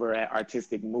Marcus over at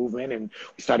Artistic Movement, and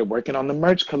we started working on the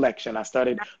merch collection. I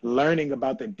started learning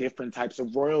about the different types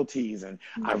of royalties, and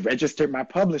I registered my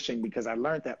publishing because I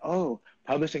learned that,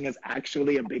 publishing is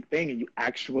actually a big thing, and you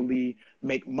actually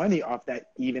make money off that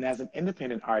even as an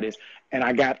independent artist. And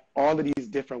I got all of these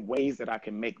different ways that I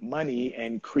can make money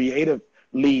and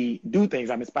creatively do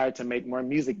things. I'm inspired to make more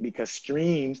music because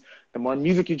streams, the more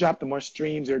music you drop, the more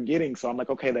streams you're getting. So I'm like,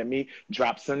 okay, let me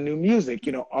drop some new music,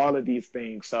 you know, all of these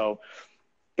things. So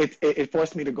it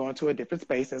forced me to go into a different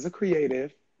space as a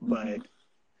creative, but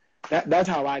that's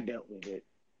how I dealt with it.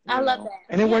 I love that.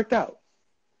 And it worked out.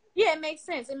 Yeah, it makes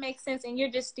sense. It makes sense. And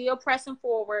you're just still pressing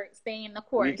forward, staying the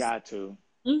course. We got to.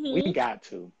 We got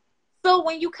to. So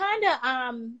when you kind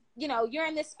of, you know, you're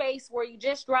in this space where you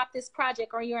just dropped this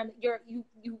project, or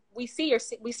we see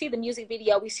the music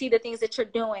video, we see the things that you're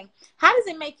doing. How does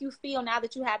it make you feel now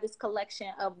that you have this collection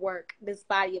of work, this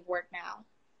body of work now?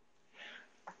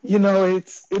 You know,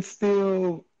 it's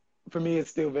still, for me, it's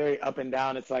still very up and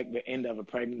down. It's like the end of a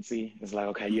pregnancy. It's like,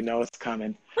 okay, you know, it's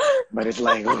coming, but it's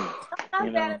like,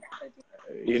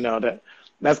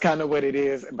 that's kind of what it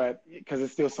is. But because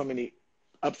it's still so many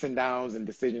ups and downs and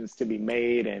decisions to be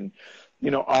made, and, you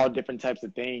know, all different types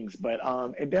of things. But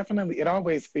it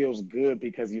always feels good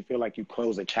because you feel like you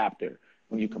close a chapter.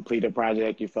 When you complete a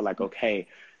project, you feel like, okay,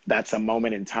 that's a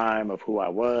moment in time of who I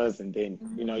was. And then,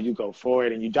 you know, you go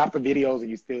forward and you drop the videos and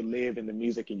you still live in the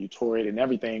music and you tour it and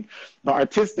everything. But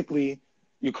artistically,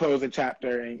 you close a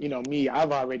chapter. And, you know, me,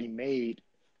 I've already made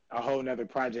a whole nother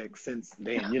project since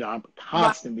then. You know, I'm Right.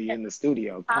 constantly in the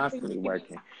studio, constantly Constantly.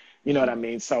 working. You know what I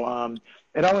mean? So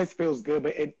it always feels good,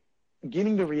 but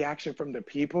getting the reaction from the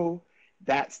people,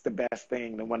 that's the best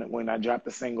thing. And when I drop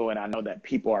the single and I know that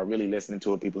people are really listening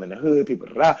to it, people in the hood, people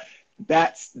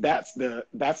that's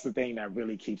the thing that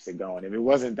really keeps it going. If it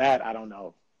wasn't that, I don't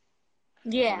know.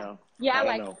 You Yeah. know, Yeah, I I don't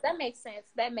like know. that. That makes sense.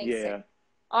 That makes sense. Yeah,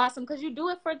 Awesome, because you do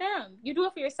it for them. You do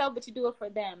it for yourself, but you do it for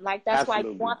them. Like that's why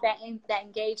you absolutely. want that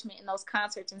engagement in those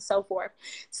concerts and so forth.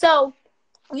 So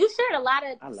you shared a lot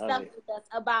of I love stuff it. with us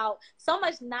about so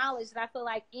much knowledge that I feel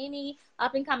like any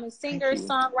up and coming Thank singer, you.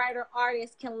 songwriter,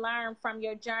 artist can learn from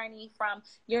your journey, from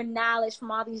your knowledge, from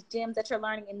all these gems that you're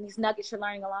learning and these nuggets you're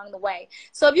learning along the way.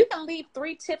 So if you can leave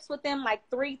 3 tips with them, like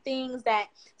 3 things that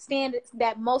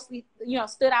mostly,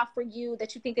 stood out for you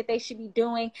that you think that they should be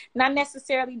doing, not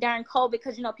necessarily during COVID,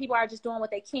 because people are just doing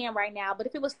what they can right now. But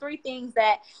if it was 3 things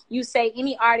that you say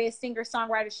any artist, singer,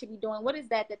 songwriter should be doing, what is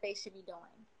that they should be doing?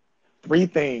 Three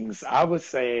things. I would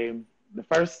say the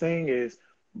first thing is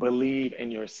believe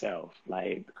in yourself,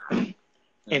 like Mm-hmm.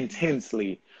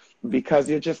 intensely, because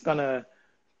you're just gonna,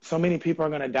 so many people are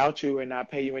gonna doubt you and not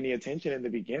pay you any attention in the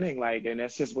beginning, like, and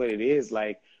that's just what it is,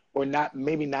 like, or not,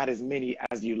 maybe not as many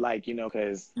as you like,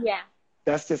 because Yeah.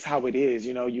 that's just how it is,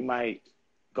 you might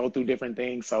go through different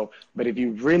things. So, but if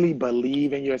you really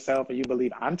believe in yourself and you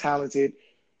believe I'm talented,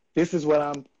 this is what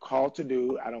I'm called to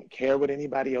do. I don't care what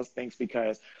anybody else thinks,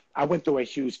 because I went through a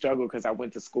huge struggle because I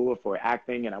went to school for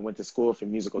acting and I went to school for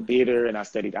musical theater and I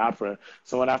studied opera.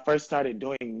 So when I first started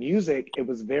doing music, it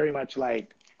was very much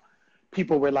like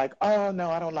people were like, oh, no,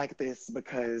 I don't like this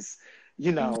because,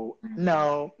 Mm-hmm.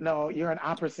 no, you're an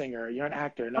opera singer, you're an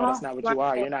actor. No, that's Oh, not what you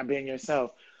are. right. You're not being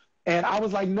yourself. And I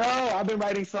was like, no, I've been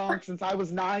writing songs since I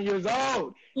was 9 years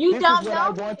old. You This is don't what I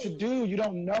know want to me. do. You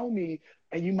don't know me.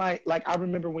 And you might like, I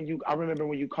remember when you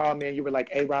called me and you were like,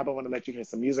 hey Rob, I want to let you hear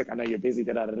some music. I know you're busy,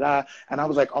 da da da da. And I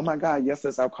was like, oh my God, yes,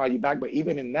 yes, I'll call you back. But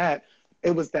even in that,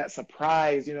 it was that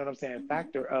surprise, you know what I'm saying, Mm-hmm.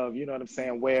 factor of, you know what I'm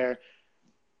saying, where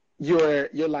you're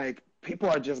like, people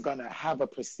are just gonna have a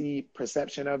perceived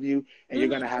perception of you and you're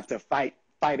gonna Mm-hmm. have to fight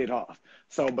it off.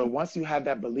 So, but once you have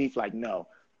that belief, like, no,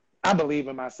 I believe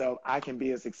in myself. I can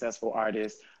be a successful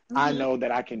artist. I Mm-hmm. know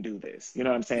that I can do this. You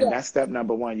know what I'm saying? Yeah. That's step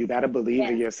number one. You got to believe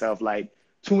in Yeah. yourself, like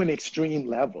to an extreme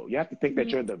level. You have to think that Mm-hmm.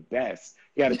 you're the best.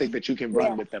 You got to think that you can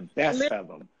run Yeah. with the best Lit- of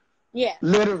them. Yeah.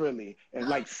 Literally. And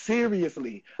like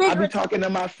seriously. I be talking Figuratively. to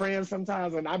my friends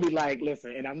sometimes and I be like,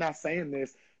 listen, and I'm not saying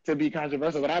this to be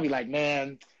controversial, but I be like,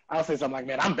 man, I'll say something like,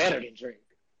 man, I'm better than Drake.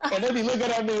 And they be looking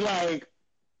at me like,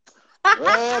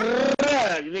 and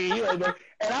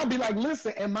I'll be like,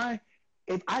 listen,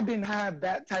 if I didn't have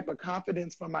that type of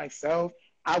confidence for myself,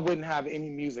 I wouldn't have any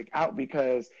music out,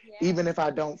 because Yeah. even if I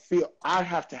don't feel, I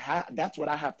have to have, that's what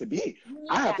I have to be. You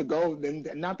I need have that. to go, and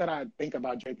not that I think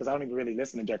about Drake, because I don't even really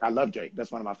listen to Drake. I love Drake.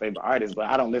 That's one of my favorite artists, but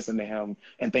I don't listen to him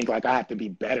and think like I have to be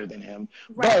better than him.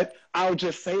 Right. But I'll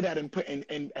just say that and put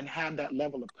and have that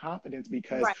level of confidence,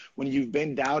 because Right. when you've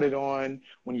been doubted on,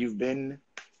 when you've been,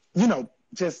 you know,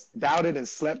 just doubted and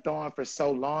slept on for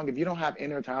so long, if you don't have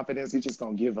inner confidence, you're just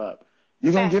gonna give up.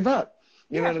 You're gonna Fact. give up.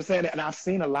 You know Yeah. what I'm saying? And I've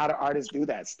seen a lot of artists do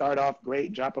that. Start off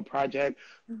great, drop a project,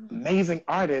 Mm-hmm. amazing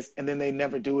artists, and then they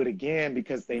never do it again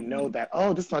because they know Mm-hmm. that,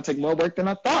 oh, this is gonna take more work than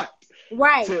I thought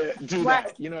Right. to do Right.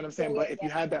 that. You know what I'm Yeah. saying? Yeah. But if Yeah.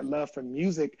 you have that love for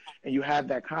music and you have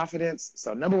that confidence,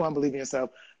 so number one, believe in yourself.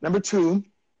 Number two,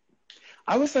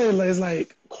 I would say is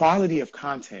like quality of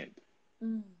content.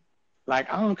 Mm.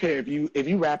 Like, I don't care if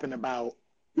you rapping about,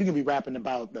 you can be rapping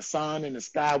about the sun and the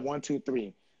sky, one, two,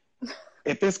 three.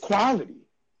 If it's quality,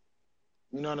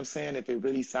 you know what I'm saying? If it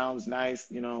really sounds nice,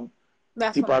 That's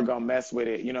what people I'm. are gonna mess with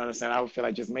it. You know what I'm saying? I would feel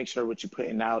like just make sure what you're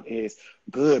putting out is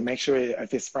good. Make sure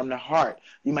if it's from the heart.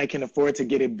 You might can afford to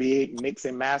get it big, mix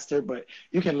and master, but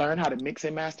you can learn how to mix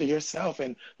and master yourself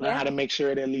and learn Yeah. how to make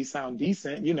sure it at least sound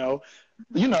decent.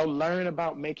 Learn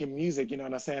about making music, you know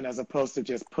what I'm saying, as opposed to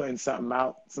just putting something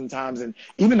out sometimes. And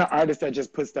even the artists that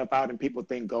just put stuff out and people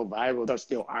think go viral, they're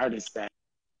still artists that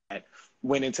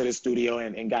went into the studio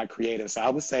and got creative. So I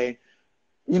would say,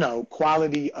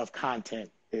 quality of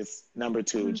content is number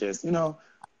two. Mm-hmm. Just,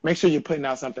 make sure you're putting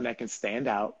out something that can stand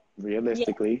out Yeah.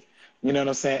 realistically. You know what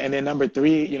I'm saying? And then number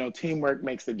three, teamwork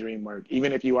makes the dream work.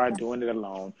 Even if you are Yes. doing it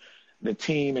alone, the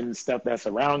team and stuff that's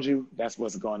around you, that's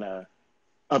what's going to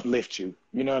uplift you.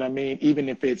 You know what I mean? Even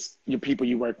if it's your people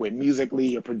you work with musically,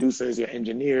 your producers, your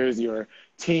engineers, your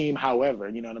team, however,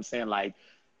 you know what I'm saying? Like,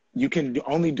 you can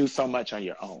only do so much on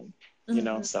your own,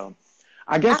 Mm-hmm. so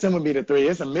I guess them would be the three.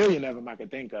 It's a million of them I could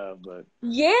think of, but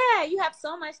Yeah, you have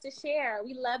so much to share.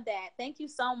 We love that. Thank you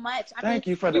so much. I mean, thank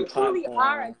you for the you truly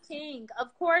are a platform. king.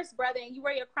 Of course, brother, and you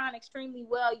wear your crown extremely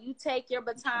well. You take your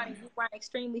baton and you run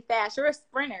extremely fast. You're a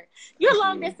sprinter. You're a Thank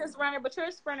long you. distance runner, but you're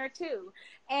a sprinter too.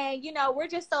 And, you know, we're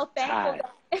just so thankful Tired.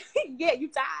 that, yeah, you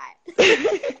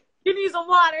tired. You need some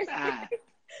water. Tired.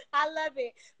 I love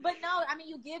it. But no, I mean,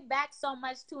 you give back so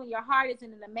much too, and your heart is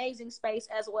in an amazing space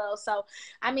as well. So,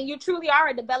 I mean, you truly are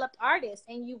a developed artist,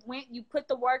 and you put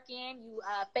the work in, you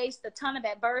faced a ton of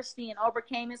adversity and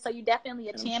overcame it. So, you're definitely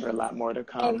a I'm sure a champion. lot more to And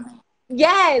come.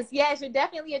 yes, you're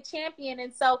definitely a champion.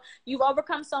 And so you've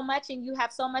overcome so much and you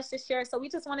have so much to share. So we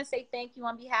just want to say thank you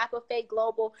on behalf of Faith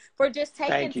Global for just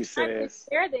taking Thank you, time to sis.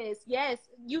 share this. Yes,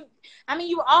 I mean,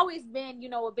 you've always been, you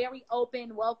know, a very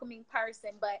open, welcoming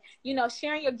person, but, you know,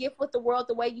 sharing your gift with the world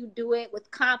the way you do it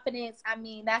with confidence. I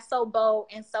mean, that's so bold.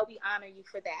 And so we honor you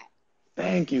for that.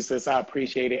 Thank you, sis. I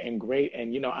appreciate it, and great.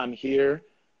 And, you know, I'm here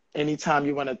anytime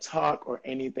you want to talk or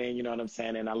anything, you know what I'm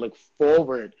saying? And I look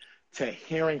forward to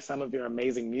hearing some of your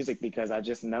amazing music because I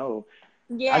just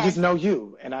Yes, know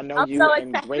you, and I know I'm you, so and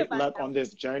excited great about luck that. on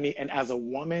this journey. And as a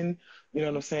woman, you know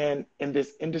what I'm saying, in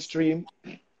this industry,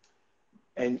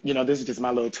 and, you know, this is just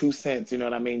my little 2 cents, you know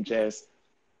what I mean? Just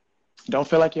don't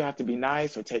feel like you have to be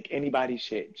nice or take anybody's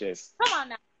shit. Just Come on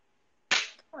now.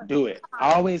 do it. Come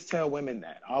I on. always tell women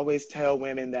that. I always tell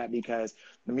women that because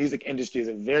the music industry is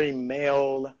a very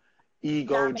male, Dominated.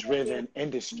 ego-driven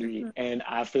industry. Mm-hmm. And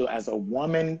I feel as a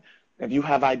woman, if you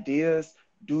have ideas,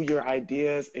 do your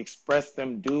ideas, express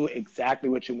them, do exactly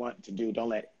what you want to do. Don't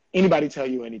let anybody tell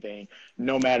you anything,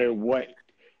 no matter what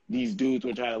these dudes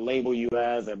will try to label you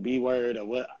as a B word or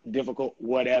what difficult,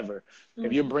 whatever.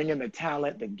 If you're Mm-hmm. bringing the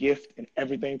talent, the gift, and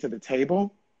everything to the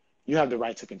table, you have the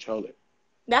right to control it.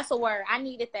 That's a word. I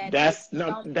needed that. Thank you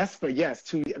so much. That's for yes,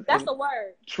 to That's a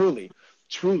word. truly,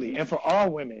 truly, and for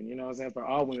all women, you know what I'm saying, for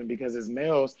all women, because as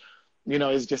males, you know,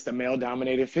 it's just a male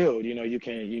dominated field. You know, you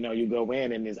can, you know, you go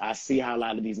in and I see how a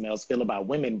lot of these males feel about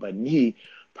women, but me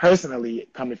personally,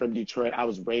 coming from Detroit, I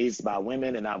was raised by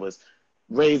women and I was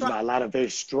raised by a lot of very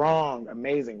strong,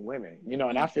 amazing women, you know,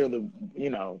 and I feel you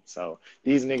know, so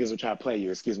these niggas will try to play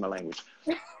you, excuse my language,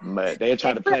 but they'll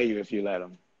try They to will. play you if you let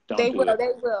them. Don't They do will. it.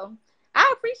 They will.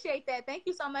 I appreciate that. Thank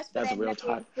you so much for That's that real message,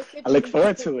 talk. I look specifically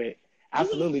forward to to it. you.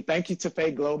 Absolutely. Thank you to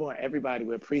Faye Global and everybody.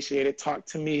 We appreciate it. Talk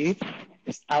to me.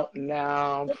 It's out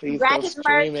now. Please Grab go his merch.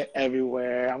 stream it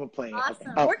everywhere. I'm playing it. Okay.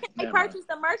 Awesome. Oh, Where can they never mind. purchase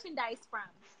the merchandise from?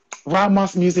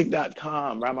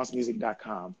 RobMossMusic.com.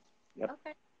 RobMossMusic.com. Yep.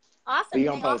 Okay. Awesome. We And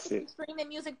gonna they also post can it. stream the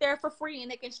music there for free,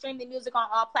 and they can stream the music on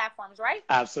all platforms, right?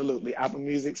 Absolutely. Apple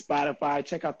Music, Spotify.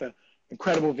 Check out the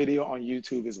incredible video on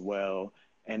YouTube as well.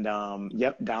 And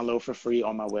yep, download for free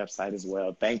on my website as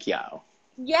well. Thank y'all.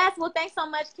 Yes, well, thanks so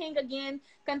much, King. Again,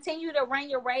 continue to run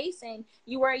your race, and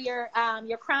you wear your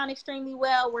crown extremely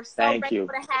well. We're so Thank grateful you.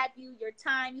 to have you. Your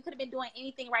time, you could have been doing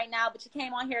anything right now, but you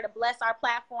came on here to bless our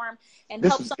platform and This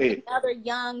help is so many it. other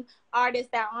young artists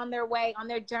that are on their way, on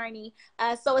their journey.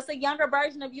 So it's a younger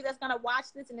version of you that's going to watch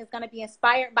this and is going to be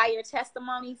inspired by your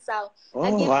testimony. So Oh,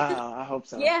 again, we just wow. I hope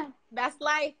so. yeah, that's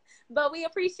life. But we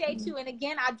appreciate you. And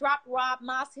again, I dropped Rob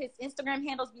Moss, his Instagram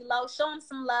handles below. Show him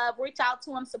some love. Reach out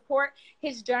to him. Support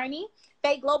his journey.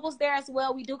 Faith Global's there as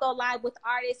well. We do go live with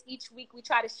artists each week. We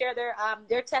try to share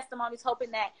their testimonies,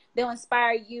 hoping that they'll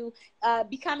inspire you,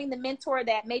 becoming the mentor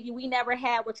that maybe we never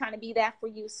had. We're trying to be that for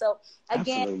you. So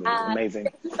again, Absolutely. Amazing.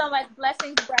 thank you so much.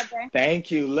 Blessings, brother.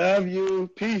 Thank you. Love you.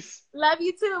 Peace. Love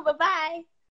you too. Bye-bye.